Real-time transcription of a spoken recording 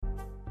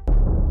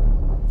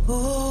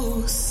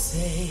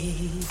say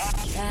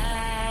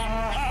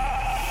can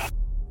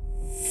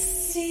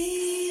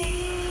see.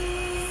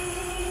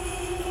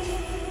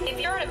 If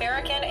you're an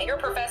American and you're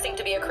professing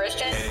to be a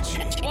Christian,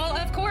 well,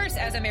 of course,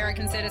 as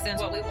American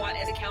citizens, what we want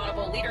is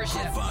accountable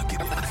leadership. Why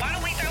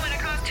don't we throw in a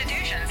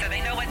constitution so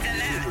they know what's in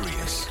that?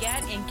 Curious.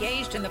 Get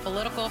engaged in the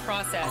political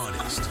process.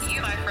 Honest.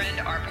 You, my friend,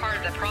 are part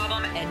of the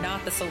problem and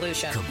not the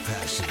solution.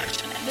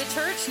 Compassionate. The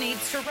church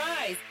needs to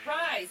rise.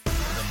 Rise.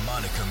 The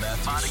Monica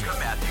Matthews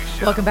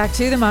Show. Welcome back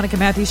to the Monica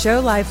Matthews Show,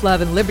 Life,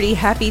 Love, and Liberty.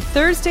 Happy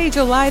Thursday,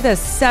 July the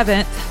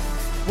 7th.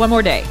 One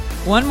more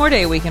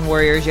day, weekend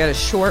warriors. You had a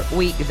short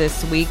week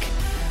this week.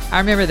 I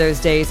remember those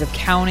days of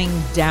counting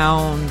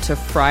down to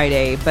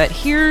Friday, but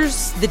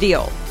here's the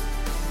deal.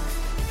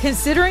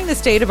 Considering the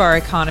state of our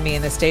economy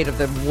and the state of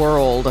the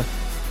world,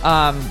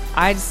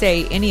 I'd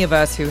say any of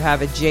us who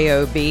have a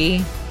job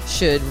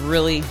should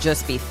really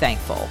just be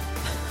thankful.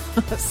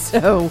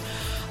 So,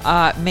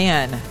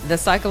 man, the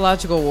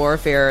psychological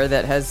warfare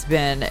that has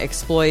been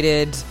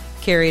exploited,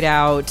 carried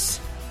out,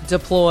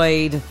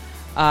 deployed,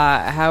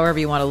 however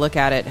you want to look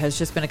at it, has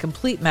just been a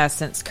complete mess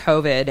since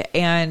COVID.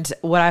 And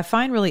what I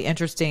find really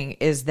interesting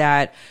is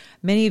that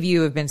many of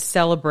you have been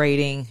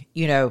celebrating,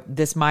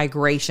 this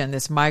migration,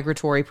 this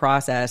migratory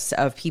process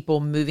of people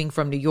moving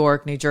from New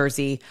York, New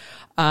Jersey,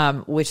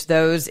 which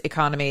those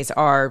economies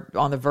are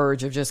on the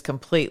verge of just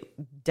complete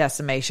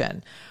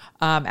decimation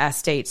as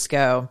states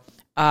go.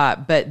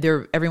 But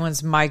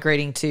everyone's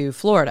migrating to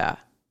Florida,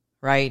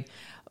 right?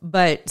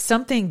 But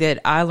something that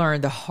I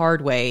learned the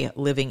hard way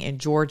living in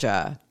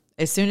Georgia,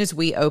 as soon as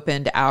we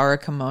opened our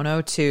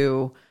kimono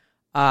to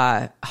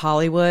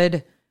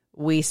Hollywood,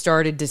 we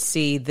started to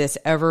see this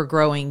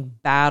ever-growing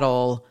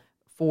battle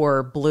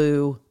for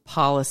blue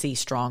policy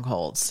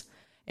strongholds.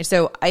 And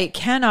so it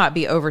cannot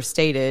be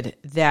overstated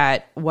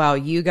that while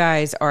you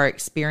guys are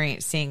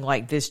experiencing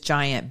like this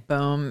giant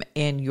boom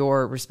in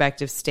your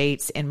respective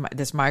states in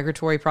this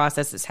migratory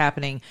process that's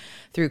happening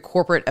through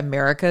corporate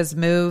America's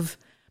move,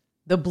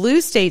 the blue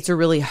states are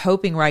really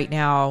hoping right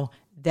now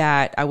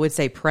that, I would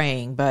say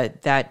praying,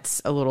 but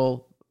that's a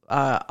little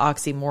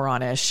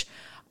oxymoronish,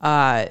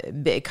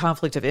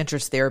 conflict of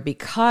interest there,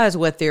 because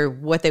what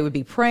they would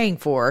be praying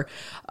for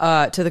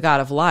to the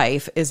God of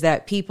life is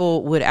that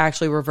people would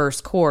actually reverse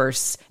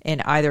course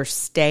and either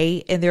stay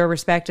in their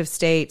respective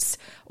states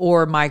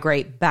or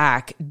migrate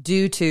back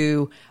due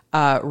to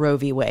Roe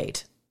v.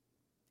 Wade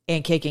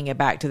and kicking it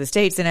back to the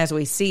states. And as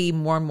we see,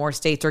 more and more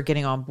states are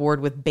getting on board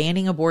with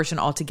banning abortion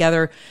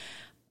altogether.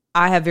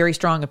 I have very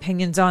strong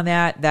opinions on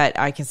that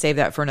I can save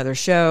that for another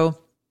show.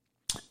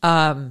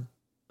 But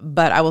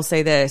I will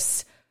say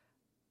this.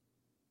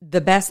 The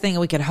best thing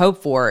we can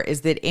hope for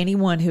is that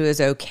anyone who is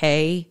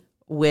okay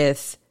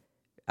with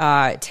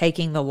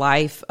taking the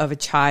life of a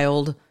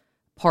child,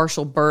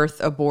 partial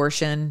birth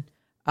abortion,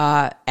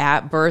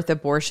 at birth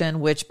abortion,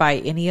 which by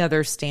any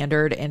other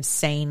standard and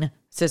sane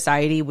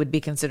society would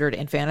be considered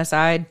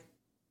infanticide.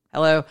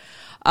 Hello.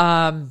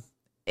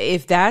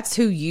 If that's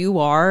who you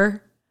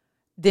are,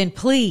 then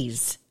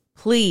please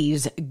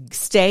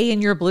stay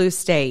in your blue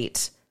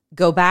state.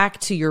 Go back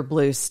to your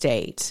blue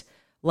state.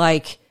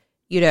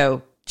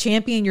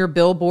 Champion your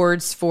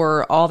billboards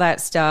for all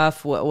that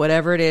stuff,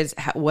 whatever it is,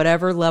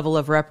 whatever level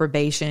of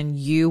reprobation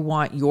you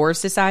want your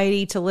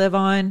society to live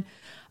on.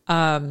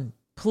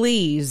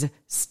 Please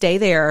stay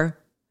there.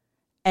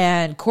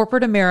 And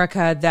corporate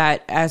America,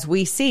 that as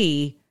we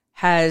see,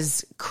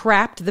 has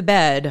crapped the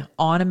bed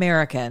on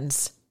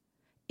Americans,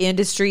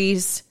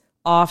 industries,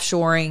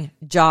 offshoring,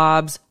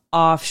 jobs,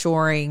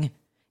 offshoring,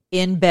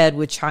 in bed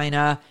with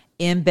China,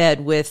 in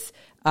bed with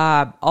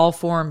all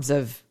forms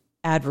of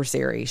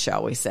adversaries,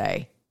 shall we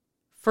say,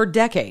 for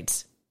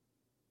decades.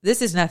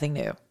 This is nothing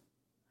new.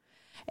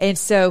 And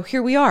so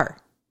here we are.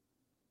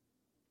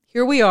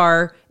 Here we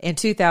are in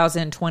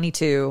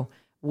 2022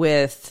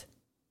 with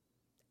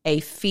a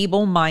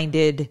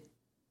feeble-minded,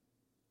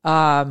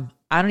 I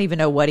don't even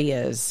know what he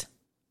is.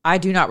 I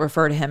do not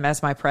refer to him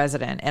as my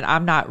president, and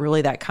I'm not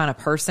really that kind of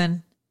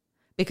person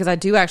because I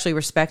do actually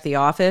respect the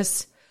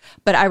office,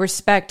 but I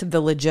respect the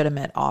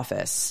legitimate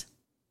office.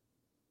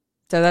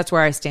 So that's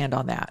where I stand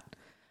on that.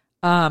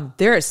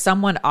 There is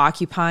someone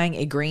occupying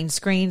a green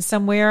screen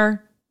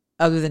somewhere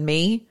other than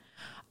me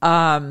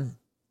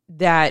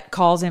that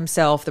calls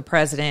himself the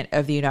president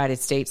of the United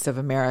States of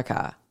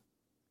America.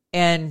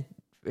 And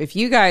if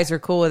you guys are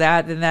cool with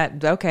that, then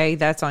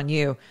that's on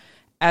you.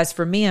 As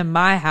for me and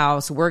my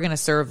house, we're going to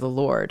serve the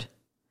Lord.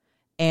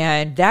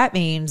 And that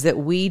means that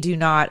we do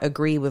not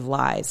agree with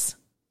lies.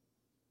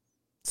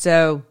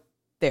 So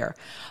there.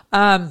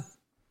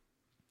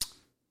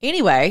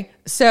 Anyway,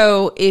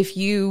 so if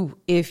you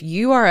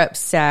are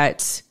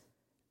upset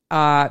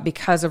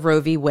because of Roe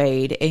v.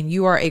 Wade and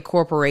you are a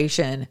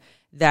corporation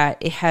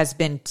that has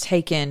been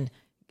taken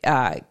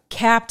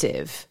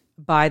captive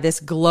by this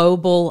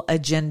global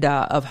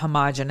agenda of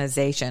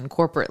homogenization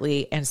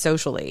corporately and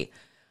socially,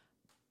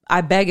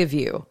 I beg of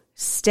you,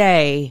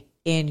 stay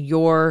in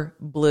your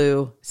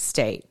blue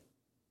state.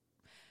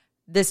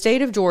 The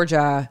state of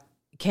Georgia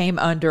came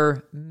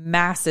under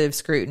massive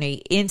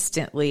scrutiny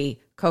instantly.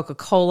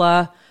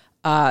 Coca-Cola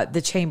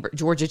the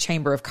Georgia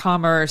Chamber of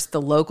Commerce,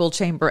 the local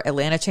chamber,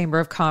 Atlanta Chamber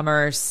of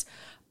Commerce,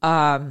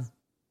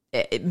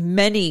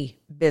 many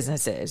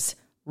businesses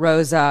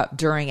rose up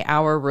during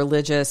our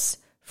Religious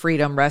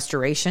Freedom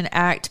Restoration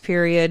Act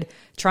period,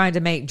 trying to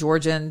make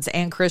Georgians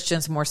and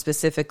Christians more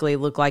specifically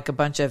look like a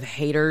bunch of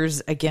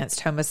haters against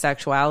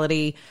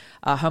homosexuality,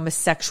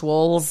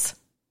 homosexuals,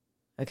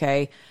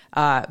 okay,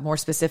 more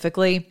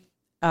specifically.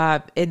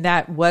 And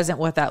that wasn't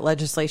what that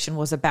legislation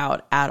was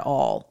about at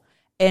all.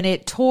 And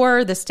it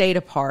tore the state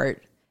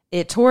apart.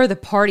 It tore the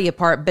party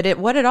apart. But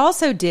what it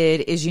also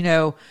did is,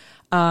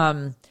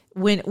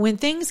 when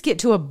things get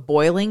to a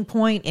boiling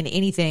point in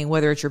anything,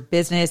 whether it's your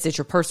business, it's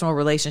your personal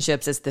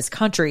relationships, it's this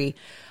country,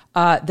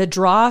 the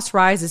dross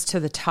rises to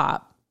the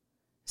top.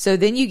 So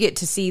then you get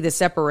to see the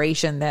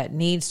separation that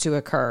needs to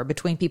occur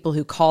between people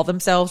who call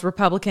themselves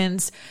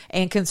Republicans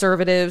and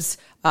conservatives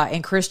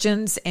and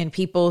Christians and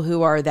people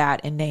who are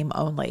that in name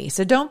only.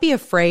 So don't be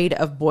afraid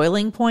of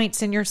boiling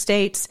points in your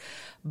states,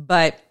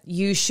 but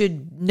you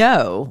should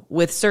know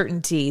with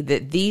certainty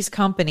that these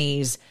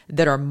companies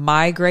that are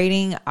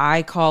migrating,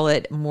 I call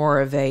it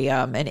more of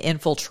an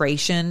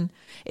infiltration.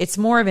 It's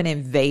more of an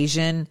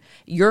invasion.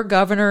 Your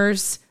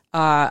governors,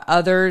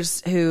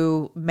 others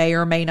who may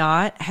or may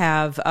not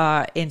have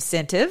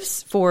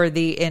incentives for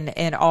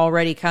and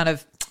already kind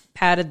of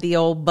patted the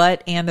old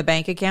butt and the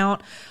bank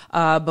account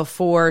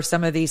before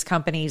some of these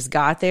companies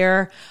got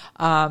there,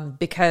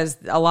 because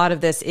a lot of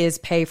this is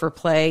pay for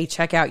play.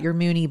 Check out your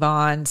muni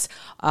bonds,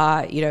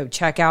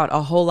 check out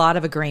a whole lot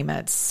of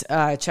agreements,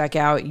 check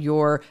out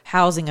your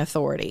housing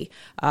authority,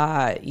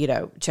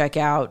 check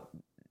out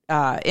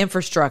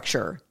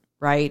infrastructure,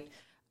 right?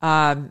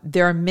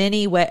 There are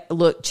many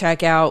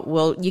check out.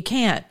 Well, you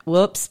can't.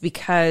 Whoops,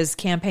 because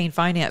campaign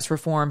finance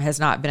reform has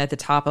not been at the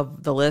top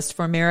of the list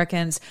for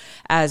Americans.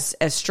 As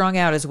strung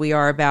out as we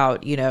are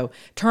about,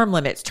 term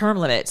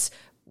limits,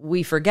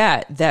 we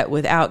forget that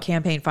without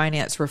campaign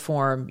finance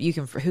reform,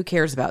 who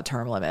cares about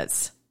term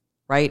limits,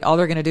 right? All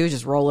they're going to do is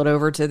just roll it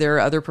over to their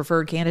other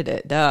preferred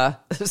candidate. Duh.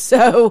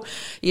 So,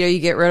 you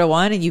get rid of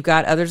one and you've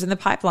got others in the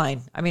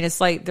pipeline. I mean, it's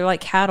like, they're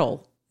like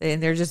cattle.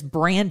 And they're just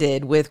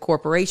branded with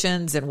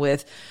corporations and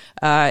with,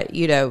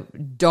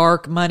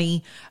 dark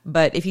money.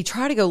 But if you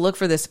try to go look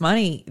for this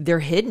money, they're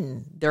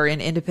hidden. They're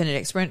in independent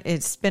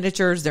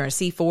expenditures. They're in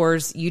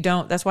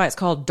C4s. That's why it's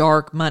called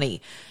dark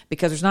money,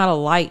 because there's not a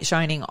light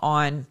shining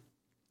on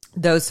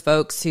those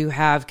folks who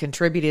have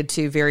contributed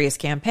to various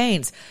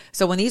campaigns.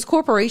 So when these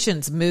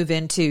corporations move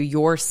into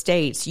your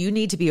states, you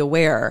need to be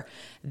aware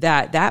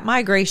that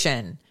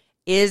migration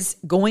is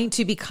going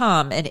to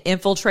become an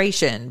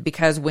infiltration,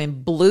 because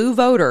when blue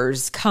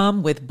voters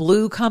come with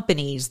blue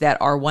companies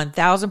that are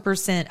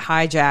 1,000%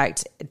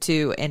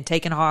 hijacked and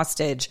taken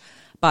hostage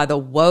by the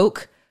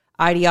woke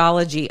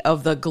ideology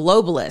of the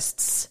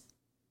globalists,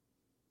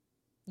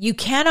 you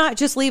cannot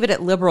just leave it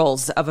at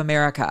liberals of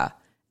America.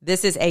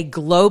 This is a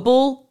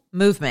global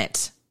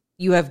movement.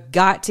 You have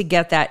got to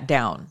get that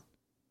down.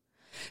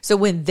 So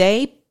when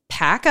they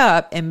pack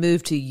up and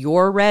move to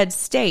your red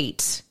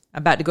state,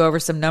 I'm about to go over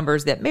some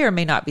numbers that may or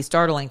may not be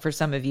startling for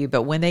some of you,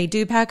 but when they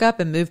do pack up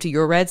and move to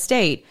your red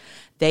state,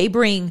 they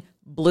bring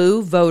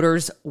blue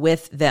voters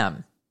with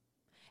them.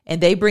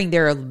 And they bring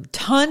their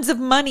tons of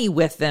money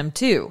with them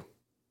too.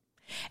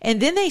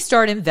 And then they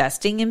start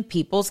investing in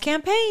people's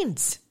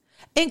campaigns,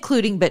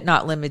 including but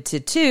not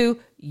limited to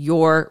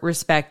your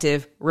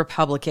respective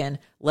Republican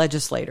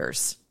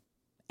legislators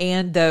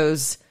and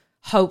those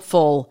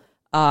hopeful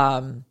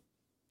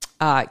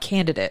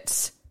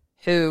candidates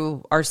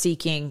who are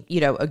seeking,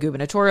 a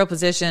gubernatorial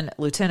position,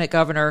 lieutenant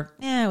governor,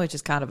 which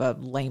is kind of a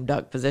lame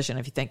duck position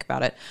if you think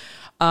about it.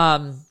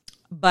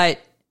 But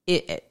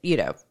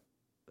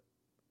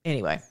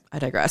anyway, I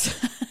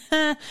digress.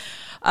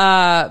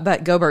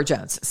 But go Burt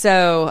Jones.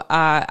 So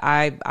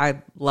I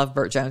love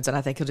Burt Jones, and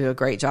I think he'll do a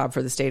great job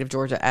for the state of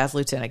Georgia as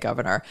lieutenant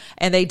governor.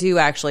 And they do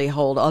actually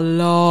hold a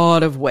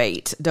lot of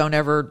weight. Don't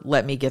ever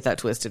let me get that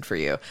twisted for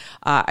you.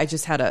 I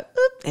just had a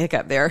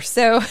hiccup there.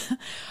 So,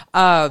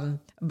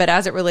 but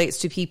as it relates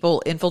to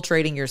people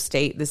infiltrating your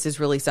state, this is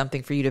really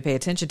something for you to pay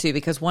attention to,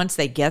 because once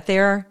they get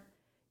there,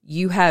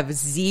 you have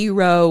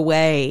zero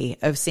way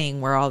of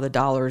seeing where all the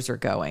dollars are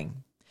going.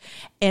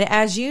 And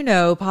as you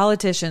know,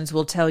 politicians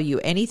will tell you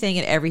anything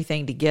and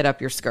everything to get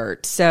up your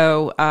skirt.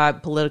 So,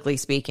 politically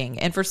speaking,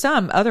 and for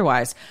some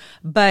otherwise.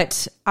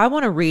 But I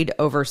want to read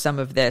over some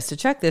of this. So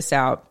check this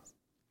out.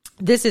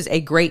 This is a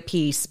great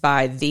piece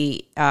by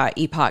the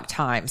Epoch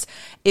Times.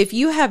 If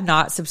you have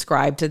not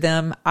subscribed to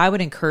them, I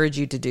would encourage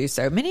you to do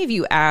so. Many of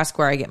you ask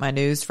where I get my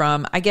news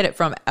from. I get it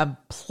from a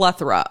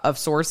plethora of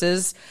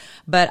sources,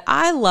 but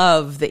I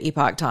love the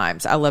Epoch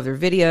Times. I love their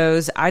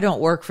videos. I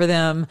don't work for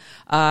them,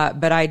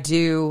 but I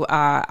do.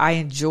 I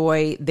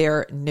enjoy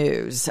their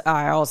news.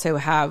 I also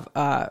have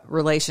a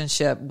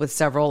relationship with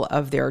several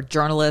of their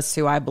journalists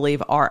who I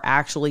believe are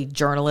actually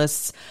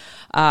journalists.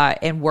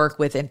 And work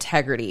with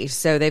integrity.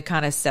 So they've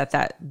kind of set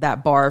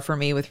that bar for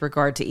me with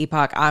regard to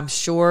Epoch. I'm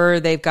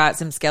sure they've got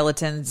some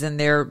skeletons in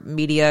their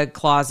media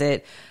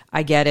closet.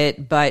 I get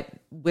it. But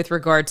with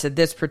regard to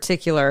this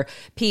particular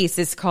piece.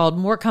 It's called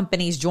More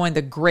Companies Join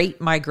the Great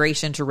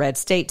Migration to Red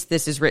States.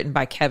 This is written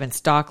by Kevin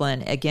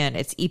Stocklin. Again,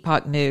 it's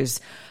Epoch News.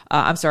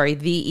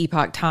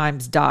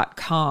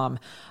 TheEpochTimes.com.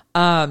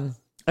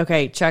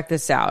 Okay, check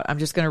this out. I'm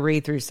just going to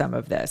read through some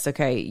of this.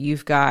 Okay,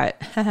 you've got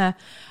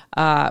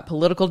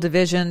political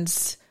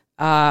divisions.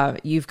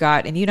 You've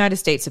got, in the United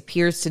States,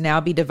 appears to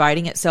now be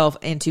dividing itself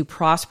into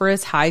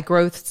prosperous,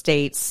 high-growth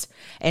states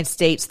and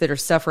states that are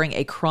suffering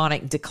a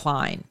chronic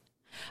decline.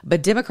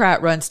 But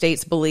Democrat-run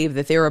states believe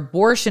that their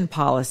abortion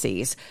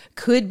policies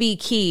could be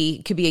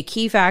a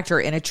key factor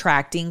in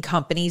attracting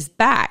companies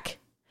back.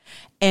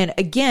 And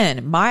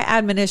again, my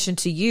admonition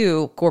to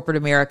you, corporate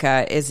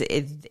America, is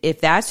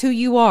if that's who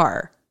you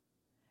are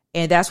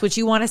and that's what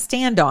you want to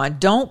stand on,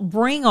 don't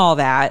bring all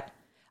that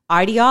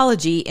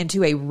ideology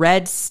into a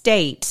red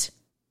state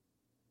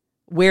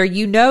where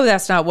you know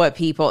that's not what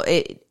people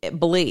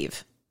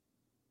believe,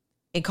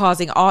 and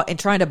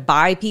trying to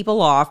buy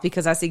people off,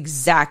 because that's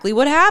exactly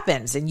what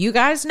happens, and you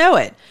guys know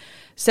it.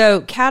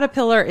 So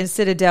Caterpillar and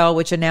Citadel,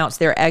 which announced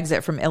their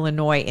exit from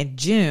Illinois in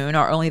June,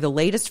 are only the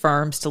latest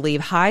firms to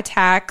leave high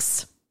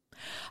tax,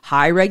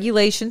 high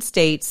regulation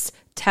states.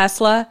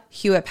 Tesla,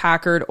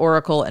 Hewlett-Packard,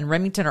 Oracle, and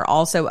Remington are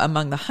also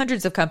among the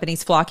hundreds of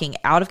companies flocking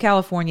out of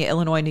California,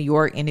 Illinois, New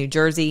York, and New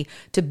Jersey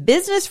to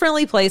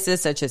business-friendly places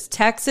such as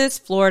Texas,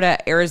 Florida,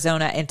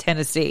 Arizona, and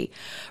Tennessee.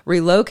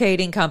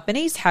 Relocating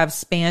companies have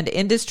spanned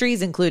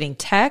industries including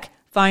tech,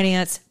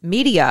 finance,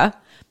 media,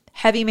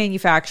 heavy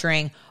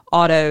manufacturing,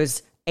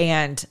 autos,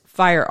 and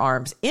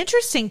firearms.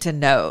 Interesting to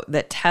note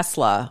that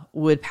Tesla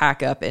would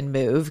pack up and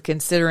move,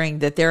 considering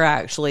that they're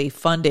actually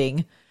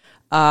funding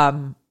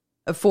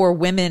for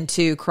women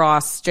to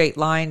cross state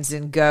lines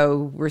and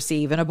go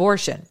receive an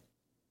abortion.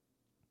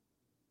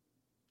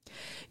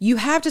 You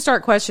have to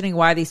start questioning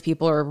why these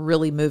people are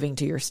really moving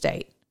to your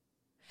state.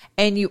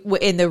 And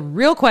the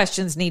real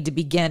questions need to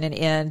begin and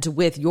end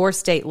with your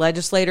state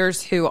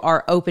legislators who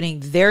are opening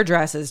their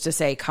dresses to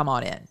say, come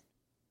on in.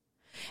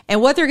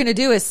 And what they're going to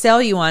do is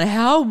sell you on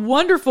how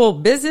wonderful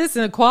business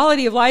and the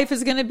quality of life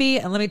is going to be.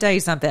 And let me tell you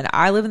something.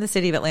 I live in the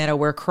city of Atlanta,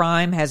 where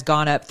crime has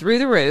gone up through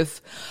the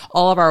roof.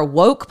 All of our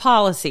woke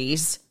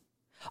policies,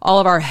 all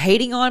of our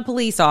hating on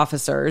police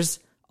officers,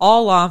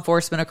 all law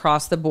enforcement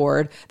across the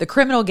board. The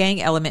criminal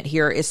gang element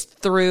here it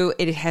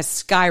has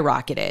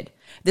skyrocketed.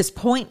 This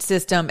point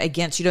system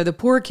against, the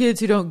poor kids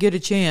who don't get a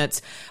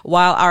chance,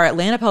 while our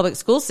Atlanta public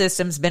school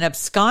system's been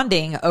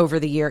absconding over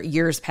the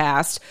years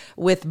past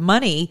with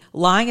money,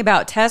 lying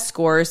about test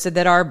scores so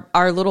that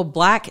our little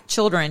black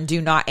children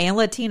and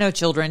Latino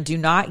children do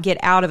not get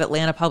out of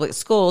Atlanta public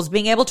schools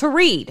being able to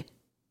read.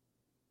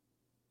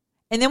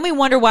 And then we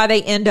wonder why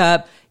they end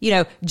up,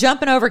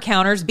 jumping over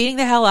counters, beating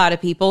the hell out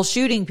of people,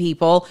 shooting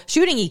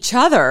each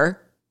other.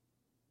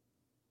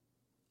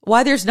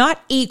 Why there's not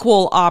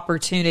equal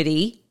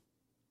opportunity.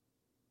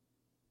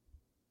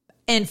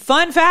 And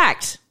fun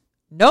fact,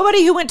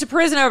 nobody who went to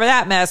prison over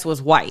that mess was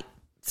white.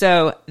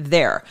 So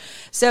there.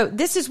 So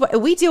this is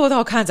what we deal with,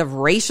 all kinds of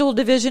racial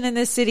division in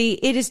this city.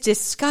 It is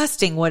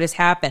disgusting what has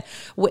happened.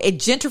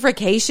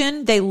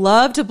 Gentrification, they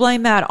love to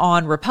blame that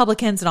on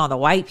Republicans and on the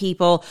white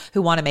people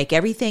who want to make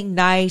everything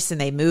nice, and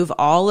they move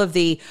all of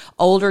the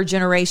older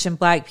generation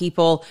black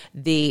people,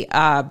 the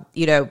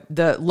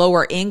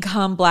lower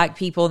income black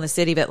people in the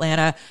city of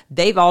Atlanta.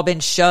 They've all been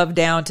shoved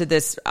down to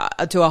this,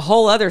 to a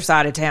whole other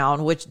side of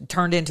town, which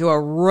turned into a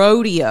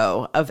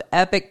rodeo of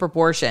epic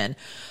proportion.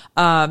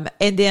 And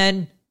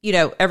then,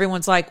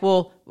 everyone's like,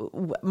 well,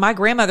 my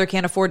grandmother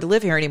can't afford to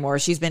live here anymore.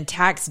 She's been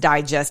tax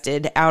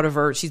digested out of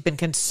her. She's been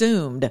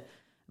consumed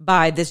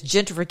by this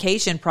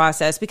gentrification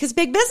process because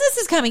big business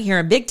is coming here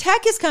and big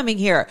tech is coming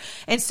here.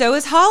 And so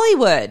is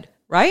Hollywood,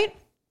 right?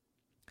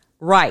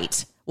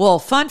 Right. Well,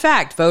 fun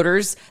fact,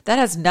 voters, that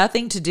has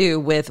nothing to do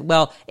with,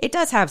 it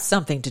does have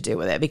something to do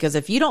with it, because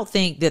if you don't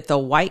think that the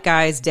white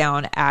guys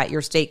down at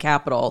your state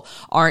capitol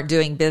aren't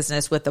doing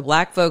business with the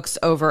black folks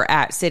over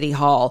at City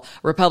Hall,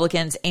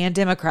 Republicans and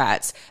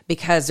Democrats,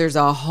 because there's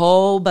a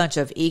whole bunch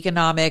of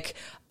economic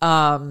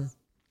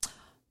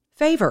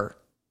favor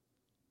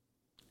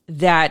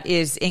that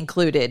is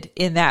included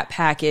in that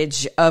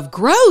package of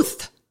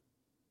growth.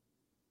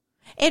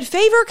 And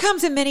favor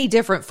comes in many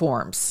different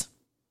forms,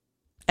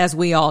 as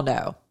we all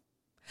know.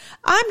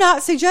 I'm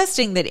not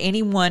suggesting that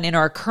anyone in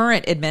our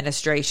current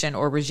administration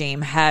or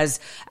regime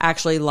has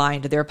actually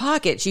lined their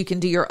pockets. You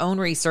can do your own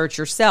research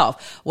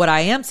yourself. What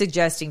I am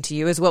suggesting to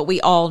you is what we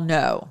all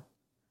know,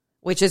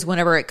 which is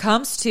whenever it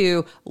comes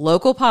to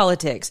local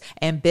politics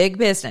and big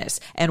business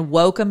and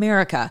woke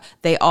America,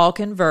 they all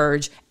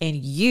converge and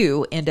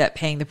you end up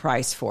paying the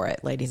price for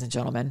it, ladies and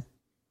gentlemen.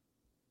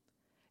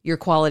 Your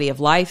quality of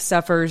life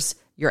suffers.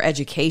 Your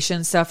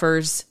education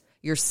suffers.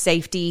 Your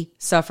safety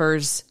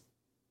suffers.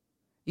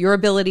 Your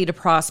ability to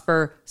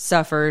prosper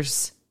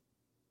suffers.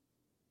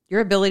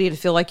 Your ability to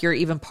feel like you're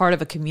even part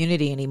of a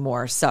community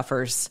anymore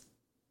suffers.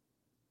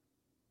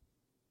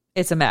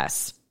 It's a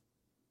mess.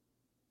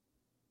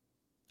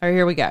 All right,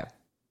 here we go.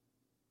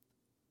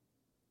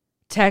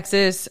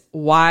 Texas,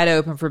 wide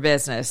open for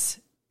business.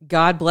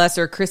 God bless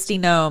her. Kristi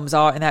Noem,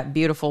 all in that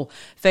beautiful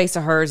face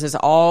of hers, is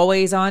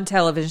always on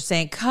television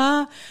saying,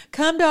 come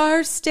to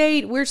our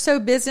state. We're so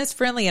business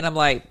friendly. And I'm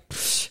like,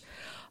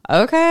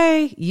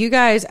 okay, you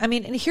guys. I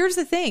mean, and here's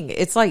the thing.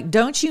 It's like,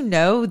 don't you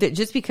know that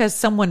just because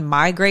someone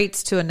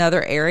migrates to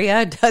another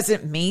area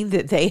doesn't mean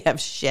that they have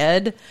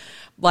shed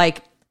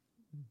like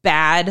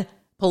bad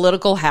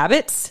political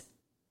habits,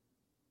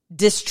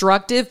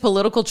 destructive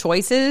political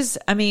choices?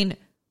 I mean,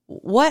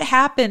 what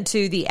happened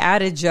to the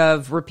adage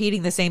of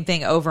repeating the same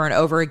thing over and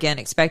over again,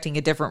 expecting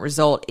a different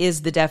result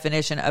is the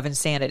definition of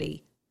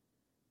insanity.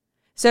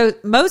 So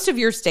most of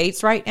your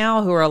states right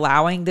now who are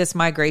allowing this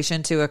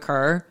migration to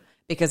occur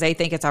because they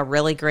think it's a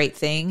really great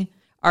thing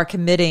are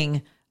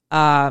committing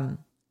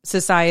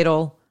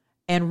societal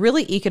and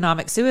really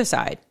economic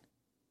suicide.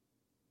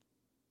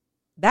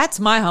 That's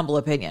my humble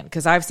opinion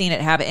because I've seen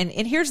it happen.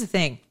 And here's the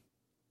thing.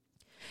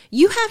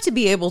 You have to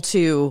be able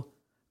to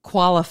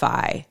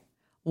qualify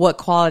what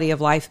quality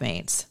of life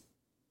means.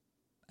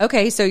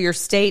 Okay, so your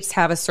states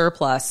have a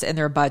surplus in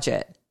their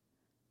budget.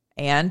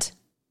 And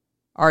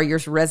are your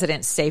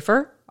residents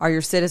safer? Are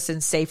your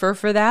citizens safer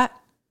for that?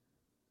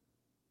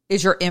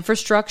 Is your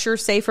infrastructure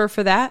safer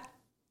for that?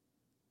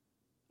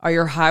 Are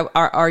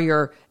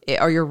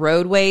your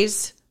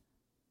roadways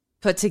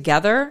put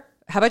together?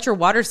 How about your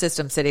water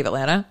system, City of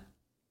Atlanta?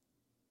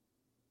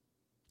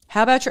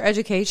 How about your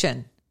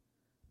education?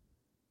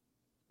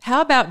 How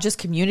about just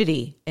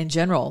community in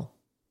general?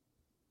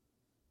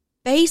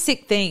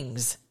 Basic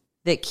things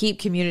that keep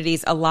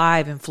communities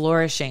alive and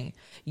flourishing.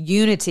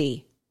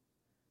 Unity.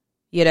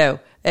 You know,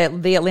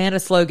 the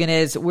Atlanta slogan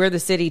is, we're the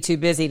city too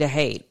busy to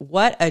hate.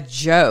 What a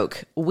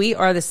joke. We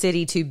are the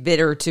city too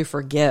bitter to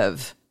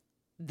forgive.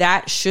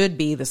 That should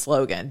be the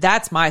slogan.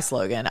 That's my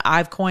slogan.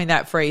 I've coined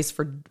that phrase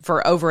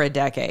for over a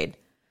decade.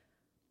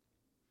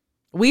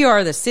 We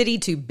are the city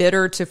too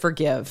bitter to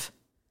forgive.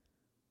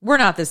 We're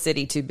not the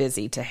city too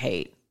busy to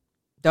hate.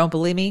 Don't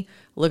believe me?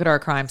 Look at our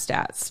crime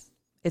stats.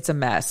 It's a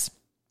mess.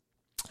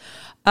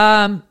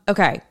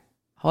 Okay,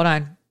 hold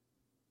on.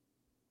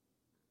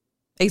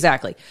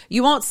 Exactly.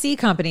 You won't see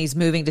companies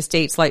moving to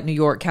states like New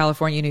York,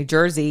 California, New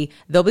Jersey.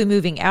 They'll be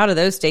moving out of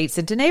those states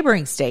into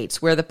neighboring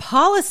states where the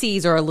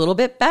policies are a little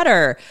bit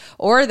better,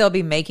 or they'll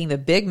be making the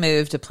big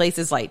move to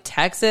places like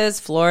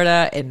Texas,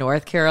 Florida, and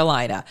North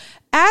Carolina.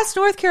 Ask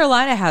North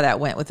Carolina how that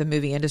went with the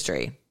movie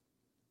industry.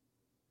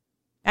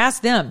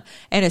 Ask them.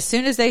 And as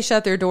soon as they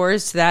shut their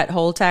doors to that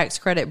whole tax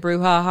credit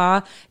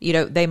brouhaha,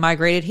 they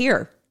migrated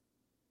here.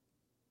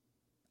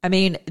 I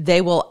mean,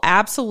 they will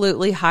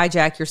absolutely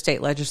hijack your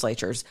state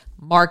legislatures.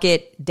 Mark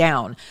it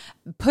down.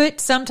 Put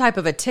some type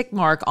of a tick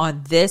mark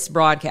on this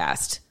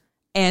broadcast.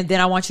 And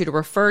then I want you to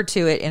refer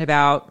to it in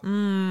about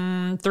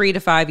 3 to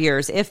 5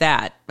 years, if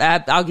that.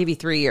 I'll give you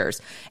 3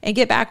 years. And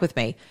get back with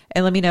me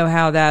and let me know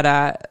how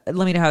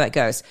that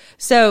goes.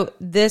 So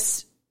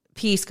this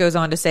piece goes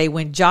on to say,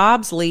 when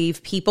jobs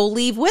leave, people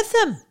leave with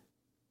them.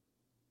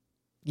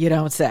 You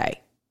don't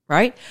say,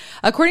 right?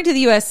 According to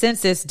the U.S.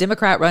 Census,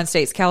 Democrat-run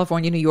states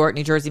California, New York,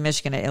 New Jersey,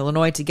 Michigan, and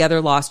Illinois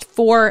together lost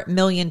 4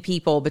 million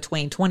people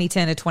between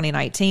 2010 and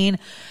 2019.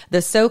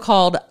 The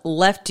so-called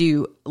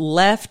leftugs,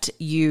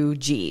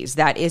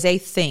 that is a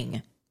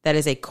thing. That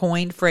is a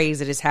coined phrase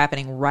that is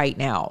happening right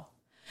now.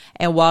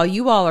 And while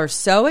you all are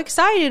so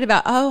excited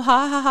about,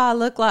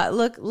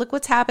 look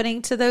what's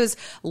happening to those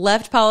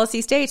left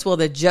policy states. Well,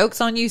 the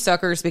joke's on you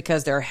suckers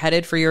because they're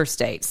headed for your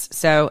states.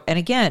 So, and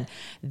again,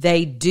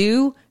 they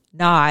do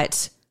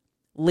not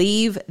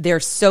leave their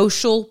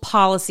social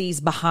policies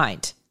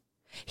behind.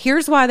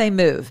 Here's why they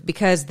move,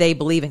 because they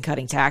believe in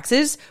cutting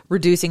taxes,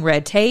 reducing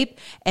red tape,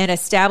 and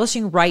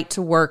establishing right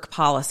to work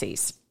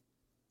policies.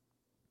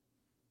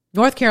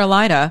 North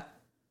Carolina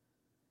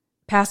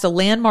passed a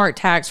landmark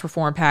tax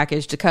reform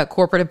package to cut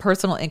corporate and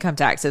personal income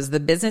taxes. The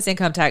business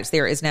income tax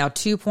there is now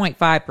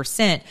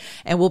 2.5%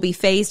 and will be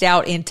phased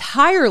out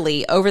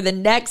entirely over the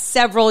next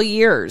several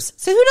years.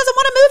 So who doesn't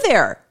want to move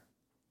there?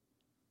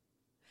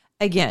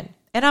 Again,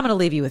 and I'm going to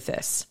leave you with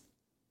this.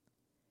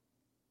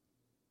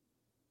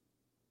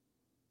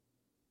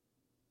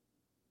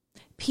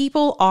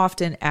 People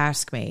often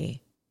ask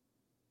me,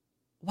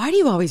 why do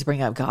you always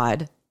bring up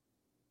God?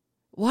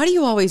 Why do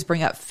you always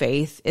bring up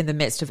faith in the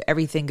midst of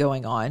everything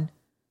going on?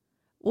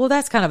 Well,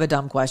 that's kind of a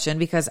dumb question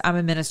because I'm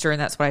a minister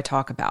and that's what I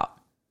talk about.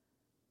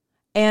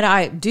 And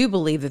I do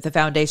believe that the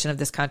foundation of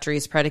this country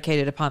is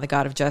predicated upon the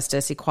God of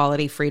justice,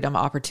 equality, freedom,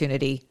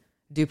 opportunity,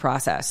 due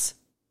process.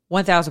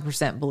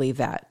 1,000% believe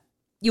that.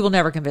 You will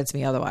never convince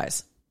me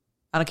otherwise.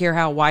 I don't care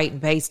how white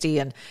and pasty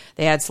and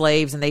they had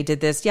slaves and they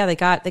did this. Yeah, they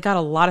got a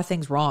lot of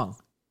things wrong,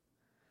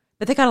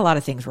 but they got a lot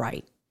of things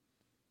right.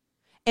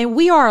 And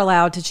we are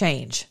allowed to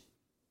change.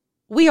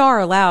 We are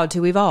allowed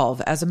to evolve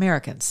as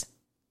Americans.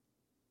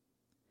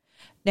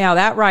 Now,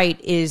 that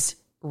right is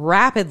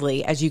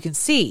rapidly, as you can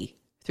see,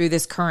 through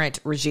this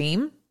current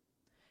regime,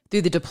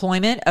 through the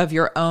deployment of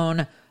your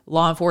own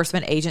law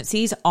enforcement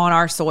agencies on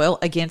our soil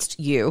against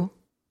you,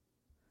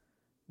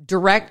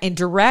 in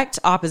direct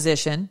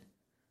opposition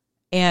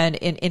and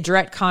in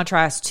direct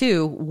contrast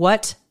to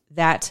what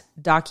that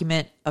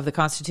document of the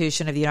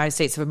Constitution of the United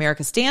States of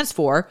America stands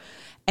for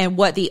and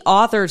what the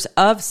authors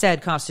of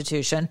said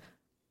Constitution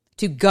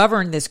to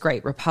govern this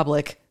great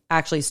republic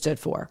actually stood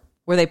for.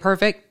 Were they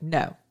perfect?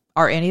 No.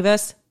 Are any of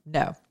us?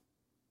 No.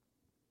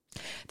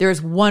 There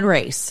is one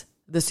race.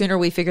 The sooner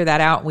we figure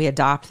that out and we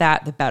adopt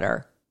that, the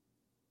better.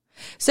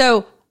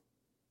 So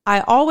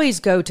I always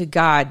go to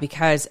God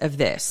because of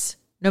this.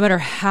 No matter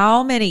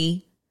how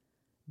many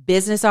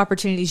business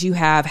opportunities you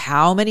have,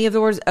 how many of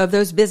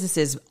those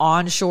businesses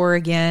onshore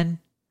again,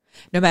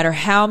 no matter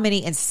how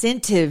many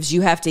incentives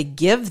you have to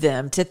give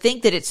them to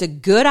think that it's a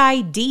good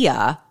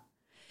idea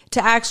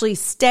to actually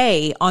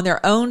stay on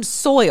their own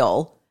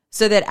soil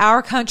so that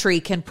our country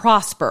can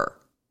prosper.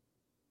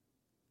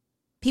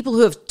 People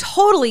who have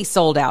totally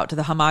sold out to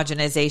the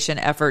homogenization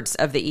efforts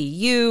of the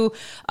EU,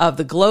 of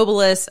the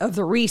globalists, of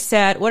the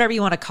reset, whatever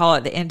you want to call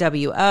it, the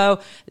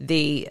NWO,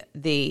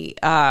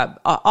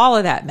 all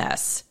of that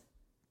mess.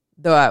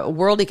 The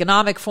World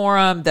Economic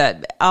Forum,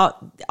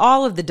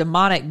 all of the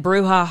demonic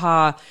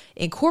brouhaha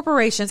in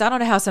corporations. I don't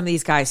know how some of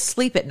these guys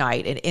sleep at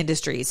night in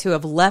industries who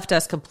have left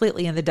us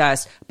completely in the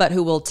dust, but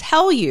who will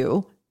tell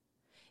you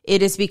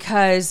it is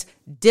because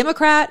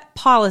Democrat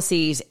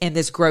policies and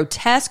this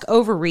grotesque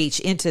overreach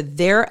into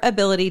their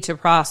ability to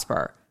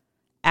prosper,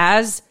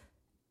 as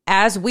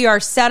we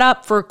are set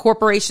up for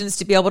corporations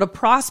to be able to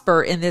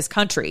prosper in this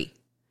country.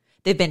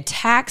 They've been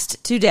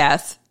taxed to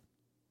death.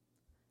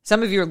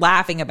 Some of you are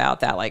laughing about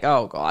that, like,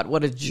 oh God,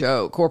 what a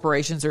joke.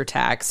 Corporations are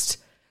taxed.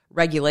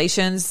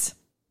 Regulations,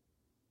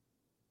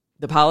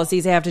 the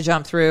policies they have to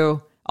jump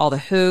through, all the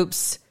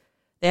hoops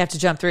they have to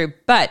jump through.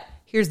 But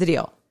here's the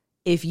deal.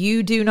 If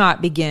you do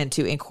not begin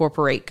to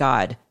incorporate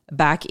God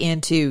back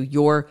into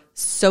your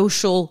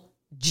social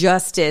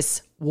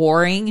justice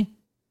warring,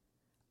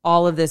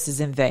 all of this is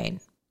in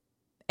vain.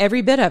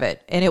 Every bit of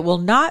it. And it will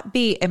not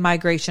be a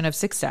migration of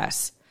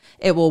success.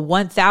 It will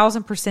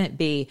 1000%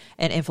 be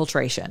an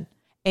infiltration.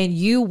 And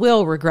you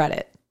will regret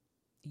it.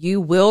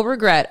 You will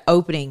regret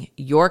opening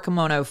your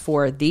kimono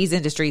for these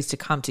industries to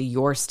come to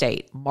your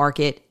state. Mark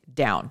it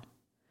down.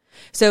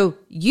 So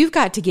you've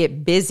got to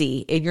get busy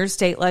in your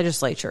state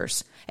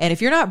legislatures. And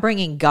if you're not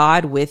bringing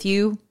God with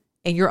you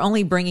and you're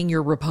only bringing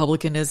your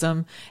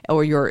Republicanism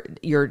or your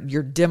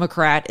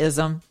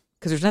Democratism,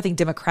 because there's nothing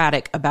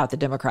democratic about the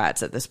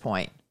Democrats at this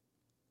point.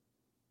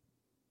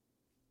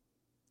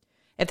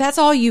 If that's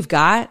all you've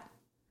got,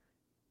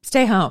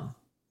 stay home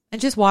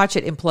and just watch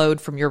it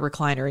implode from your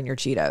recliner and your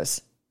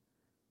Cheetos.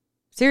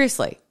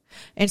 Seriously.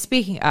 And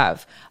speaking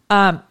of,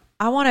 I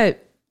want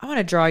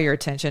to draw your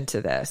attention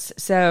to this.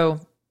 So,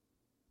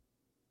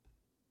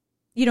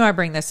 you know, I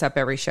bring this up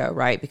every show,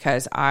 right?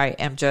 Because I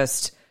am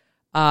just,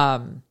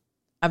 I'm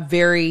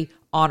very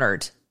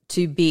honored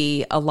to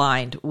be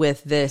aligned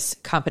with this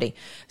company.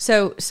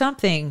 So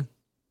someone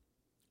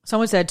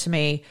said to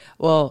me,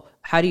 well,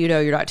 how do you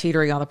know you're not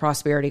teetering on the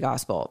prosperity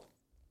gospel?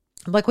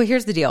 I'm like, well,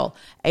 here's the deal.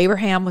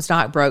 Abraham was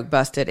not broke,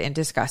 busted, and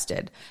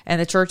disgusted.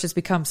 And the church has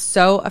become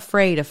so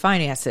afraid of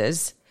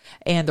finances,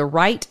 and the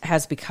right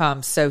has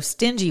become so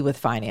stingy with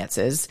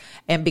finances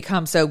and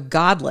become so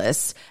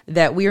godless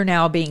that we are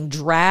now being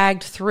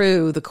dragged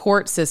through the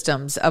court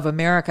systems of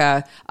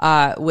America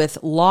with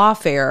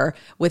lawfare,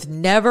 with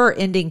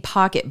never-ending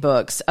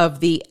pocketbooks of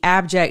the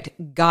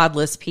abject,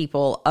 godless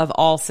people of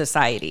all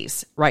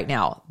societies right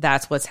now.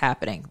 That's what's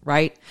happening,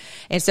 right?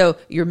 And so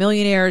your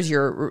millionaires,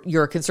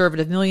 your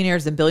conservative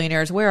millionaires and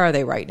billionaires, where are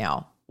they right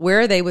now?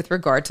 Where are they with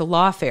regard to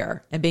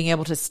lawfare and being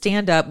able to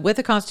stand up with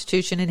the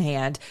Constitution in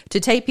hand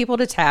to take people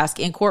to task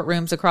in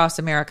courtrooms across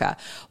America?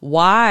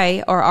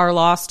 Why are our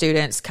law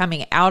students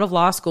coming out of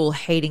law school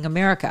hating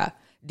America?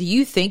 Do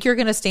you think you're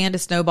going to stand a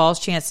snowball's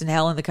chance in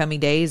hell in the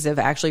coming days of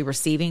actually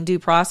receiving due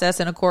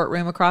process in a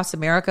courtroom across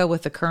America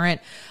with the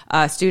current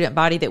student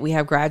body that we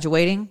have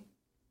graduating?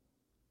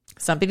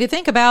 Something to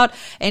think about.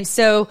 And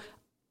so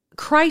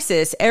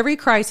every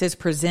crisis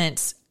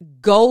presents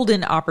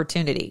golden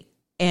opportunity.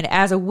 And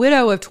as a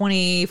widow of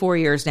 24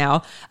 years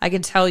now, I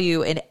can tell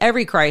you in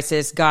every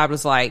crisis, God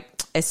was like,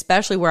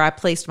 especially where I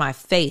placed my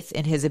faith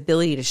in his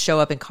ability to show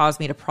up and cause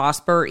me to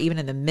prosper, even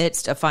in the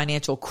midst of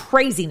financial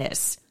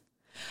craziness.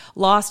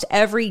 Lost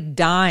every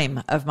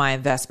dime of my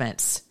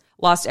investments,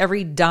 lost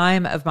every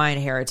dime of my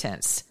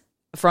inheritance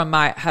from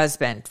my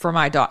husband, for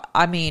my daughter.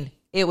 I mean,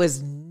 it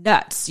was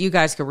nuts. You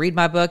guys can read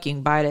my book. You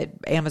can buy it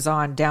at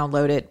Amazon,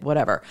 download it,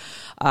 whatever.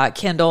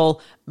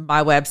 Kindle,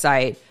 my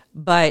website.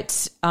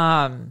 But,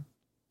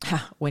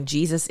 when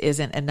Jesus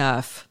isn't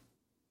enough.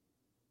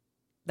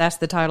 That's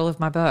the title of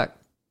my book.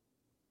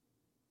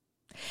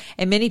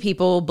 And many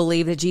people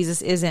believe that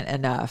Jesus isn't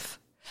enough,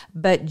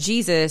 but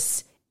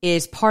Jesus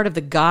is part of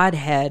the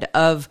Godhead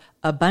of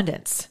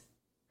abundance,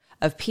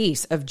 of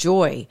peace, of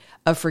joy,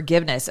 of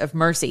forgiveness, of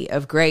mercy,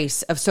 of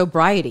grace, of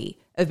sobriety,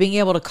 of being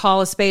able to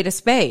call a spade,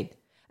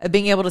 of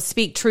being able to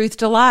speak truth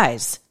to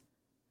lies,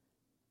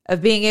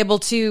 of being able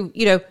to,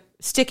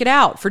 stick it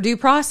out for due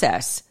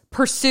process,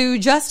 pursue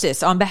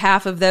justice on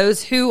behalf of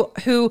those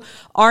who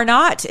are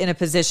not in a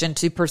position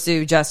to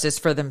pursue justice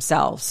for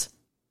themselves,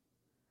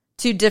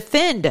 to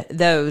defend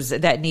those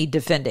that need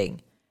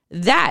defending,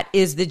 That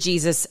is the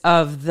Jesus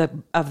of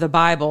the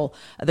Bible,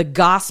 the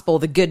gospel,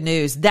 the good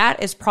news.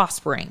 That is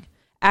prospering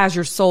as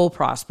your soul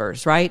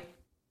prospers, right?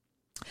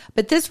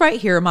 But this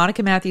right here,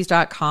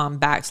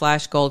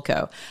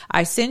 monicamatthews.com/Goldco.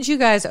 I send you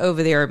guys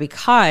over there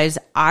because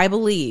I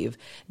believe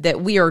that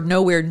we are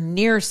nowhere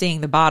near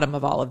seeing the bottom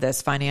of all of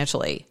this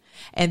financially.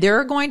 And there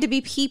are going to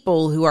be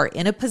people who are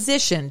in a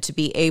position to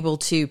be able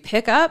to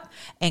pick up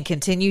and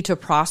continue to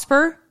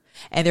prosper.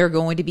 And there are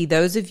going to be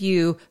those of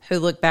you who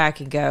look back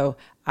and go,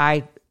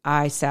 I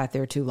sat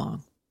there too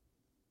long.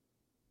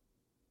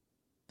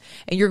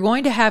 And you're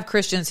going to have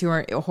Christians who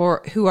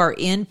are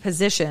in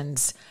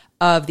positions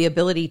of the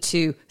ability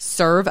to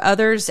serve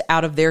others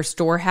out of their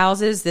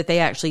storehouses, that they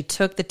actually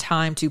took the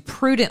time to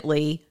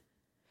prudently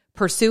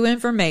pursue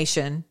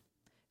information,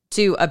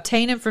 to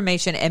obtain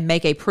information and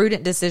make a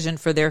prudent decision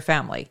for their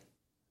family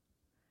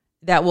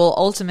that will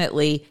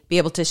ultimately be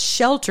able to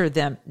shelter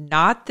them.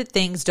 Not that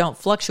things don't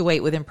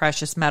fluctuate within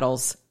precious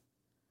metals,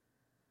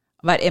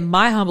 but in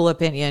my humble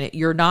opinion,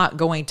 you're not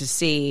going to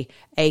see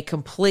a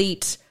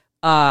complete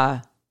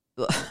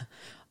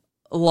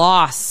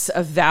loss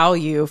of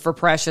value for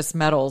precious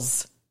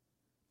metals.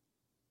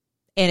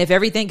 And if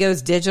everything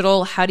goes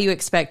digital, how do you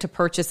expect to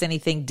purchase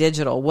anything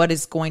digital? What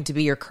is going to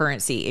be your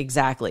currency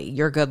exactly?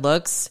 Your good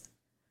looks?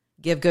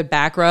 Give good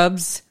back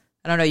rubs?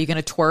 I don't know, you're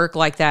going to twerk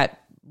like that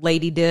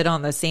lady did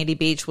on the sandy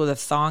beach with a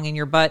thong in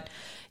your butt,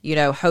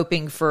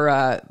 hoping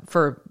for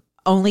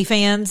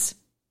OnlyFans?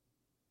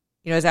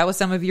 Is that what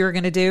some of you are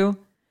going to do?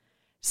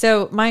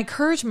 So my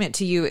encouragement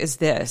to you is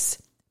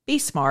this: be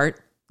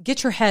smart,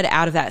 get your head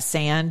out of that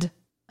sand,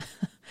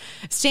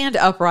 stand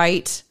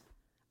upright,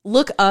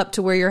 look up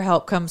to where your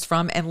help comes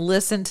from, and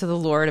listen to the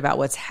Lord about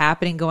what's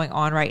happening, going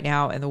on right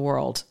now in the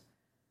world.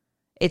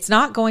 It's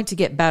not going to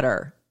get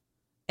better.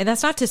 And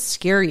that's not to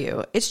scare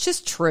you. It's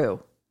just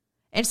true.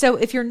 And so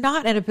if you're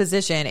not in a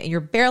position and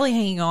you're barely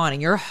hanging on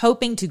and you're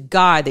hoping to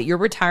God that your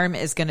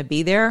retirement is going to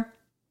be there,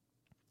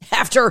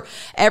 after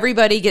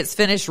everybody gets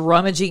finished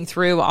rummaging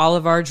through all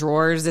of our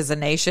drawers as a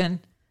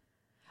nation,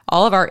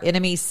 all of our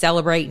enemies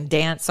celebrate and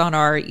dance on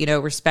our,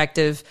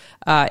 respective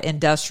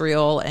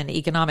industrial and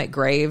economic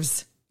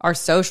graves, our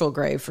social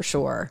grave for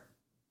sure.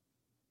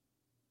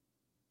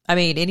 I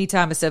mean,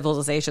 anytime a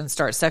civilization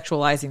starts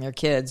sexualizing their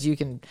kids,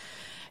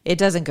 it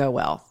doesn't go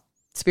well,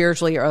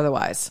 spiritually or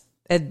otherwise.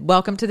 And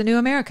welcome to the new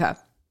America.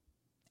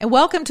 And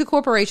welcome to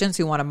corporations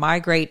who want to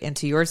migrate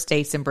into your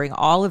states and bring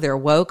all of their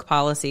woke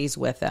policies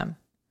with them.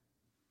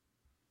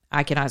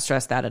 I cannot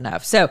stress that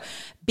enough. So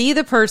be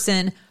the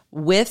person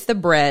with the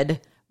bread,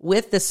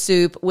 with the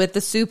soup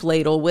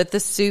ladle, with the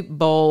soup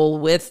bowl,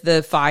 with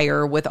the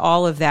fire, with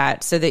all of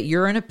that, so that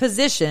you're in a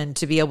position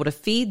to be able to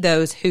feed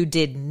those who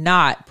did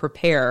not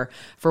prepare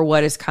for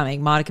what is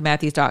coming.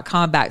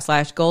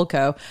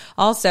 monicamatthews.com/Goldco.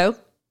 Also,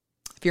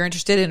 if you're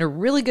interested in a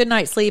really good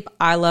night's sleep,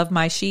 I love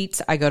my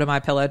sheets. I go to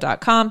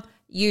mypillow.com.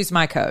 Use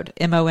my code,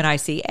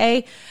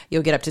 MONICA.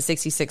 You'll get up to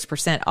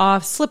 66%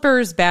 off.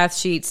 Slippers, bath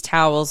sheets,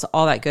 towels,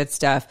 all that good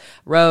stuff.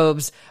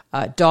 Robes,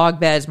 dog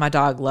beds. My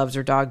dog loves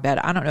her dog bed.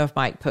 I don't know if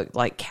Mike put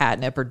like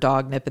catnip or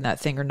dog nip in that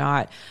thing or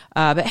not.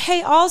 But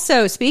hey,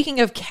 also, speaking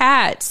of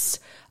cats,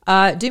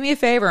 do me a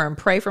favor and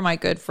pray for my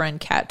good friend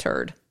Cat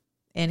Turd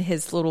and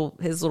his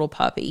little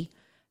puppy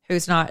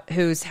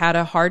who's had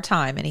a hard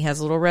time, and he has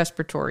a little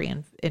respiratory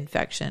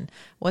infection.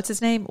 What's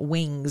his name?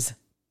 Wings,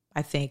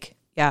 I think.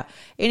 Yeah.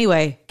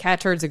 Anyway,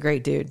 Cat Turd's a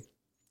great dude,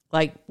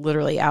 like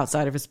literally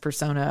outside of his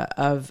persona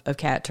of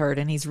Cat Turd.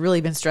 And he's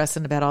really been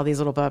stressing about all these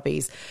little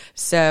puppies.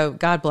 So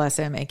God bless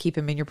him and keep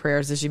him in your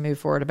prayers as you move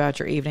forward about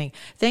your evening.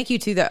 Thank you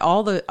to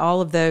all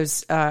of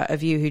those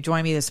of you who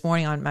joined me this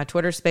morning on my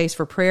Twitter space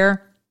for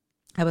prayer.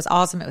 It was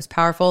awesome. It was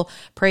powerful.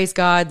 Praise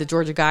God. The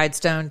Georgia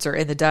Guidestones are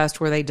in the dust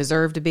where they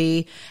deserve to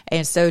be.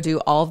 And so do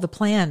all of the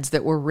plans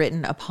that were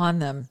written upon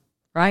them.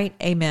 Right?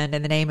 Amen.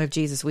 In the name of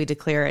Jesus, we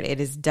declare it. It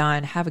is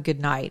done. Have a good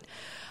night.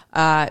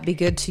 Be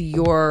good to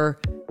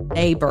your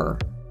neighbor,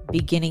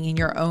 beginning in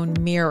your own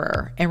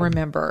mirror. And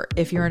remember,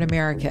 if you're an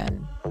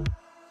American,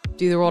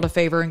 do the world a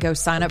favor and go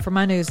sign up for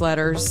my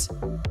newsletters.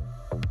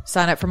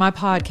 Sign up for my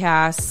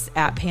podcasts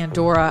at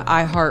Pandora,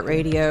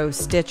 iHeartRadio,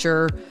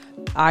 Stitcher,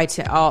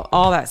 iTunes,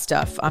 all that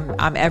stuff.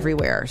 I'm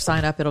everywhere.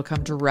 Sign up. It'll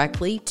come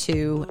directly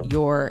to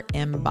your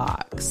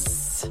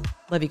inbox.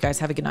 Love you guys.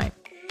 Have a good night.